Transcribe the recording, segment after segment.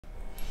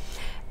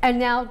And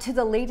now to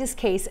the latest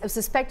case of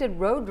suspected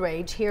road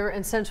rage here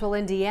in central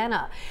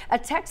Indiana. A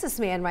Texas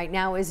man right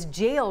now is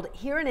jailed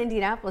here in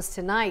Indianapolis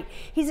tonight.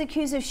 He's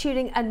accused of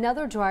shooting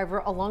another driver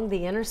along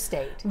the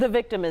interstate. The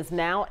victim is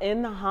now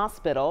in the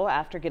hospital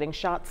after getting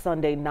shot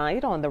Sunday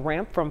night on the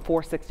ramp from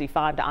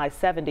 465 to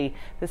I-70.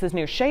 This is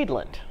near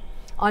Shadeland.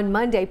 On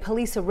Monday,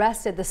 police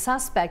arrested the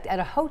suspect at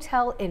a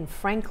hotel in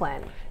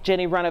Franklin.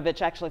 Jenny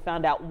Runovich actually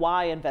found out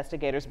why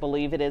investigators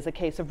believe it is a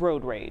case of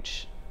road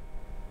rage.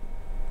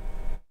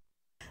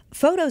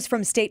 Photos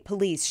from state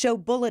police show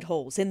bullet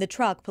holes in the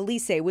truck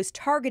police say was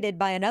targeted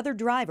by another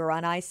driver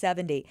on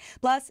I-70,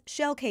 plus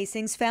shell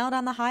casings found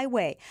on the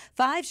highway.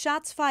 5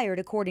 shots fired,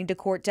 according to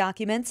court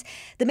documents.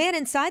 The man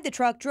inside the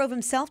truck drove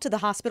himself to the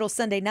hospital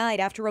Sunday night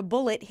after a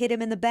bullet hit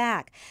him in the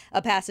back.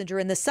 A passenger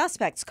in the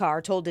suspect's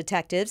car told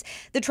detectives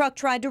the truck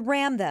tried to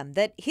ram them,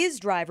 that his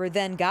driver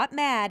then got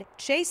mad,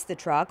 chased the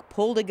truck,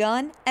 pulled a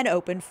gun, and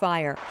opened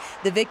fire.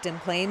 The victim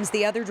claims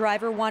the other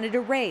driver wanted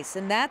a race,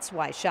 and that's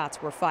why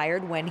shots were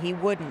fired when he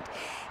wouldn't.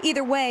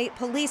 Either way,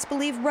 police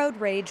believe road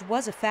rage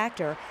was a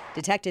factor.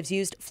 Detectives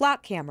used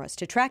flock cameras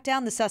to track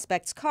down the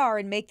suspect's car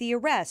and make the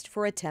arrest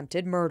for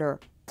attempted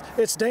murder.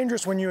 It's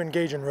dangerous when you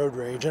engage in road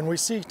rage, and we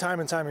see time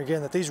and time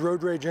again that these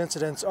road rage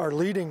incidents are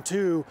leading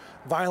to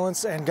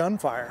violence and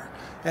gunfire.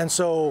 And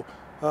so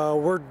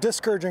we're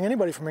discouraging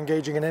anybody from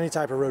engaging in any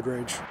type of road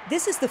rage.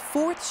 This is the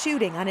 4th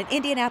shooting on an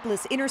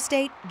Indianapolis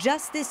interstate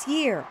just this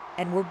year,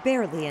 and we're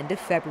barely into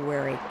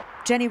February.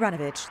 Jenny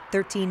Runovich,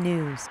 13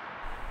 News.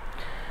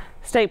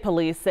 State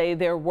police say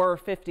there were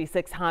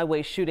 56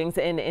 highway shootings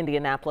in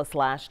Indianapolis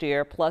last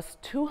year, plus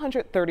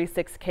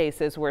 236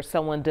 cases where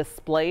someone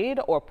displayed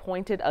or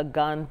pointed a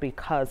gun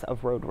because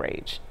of road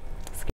rage.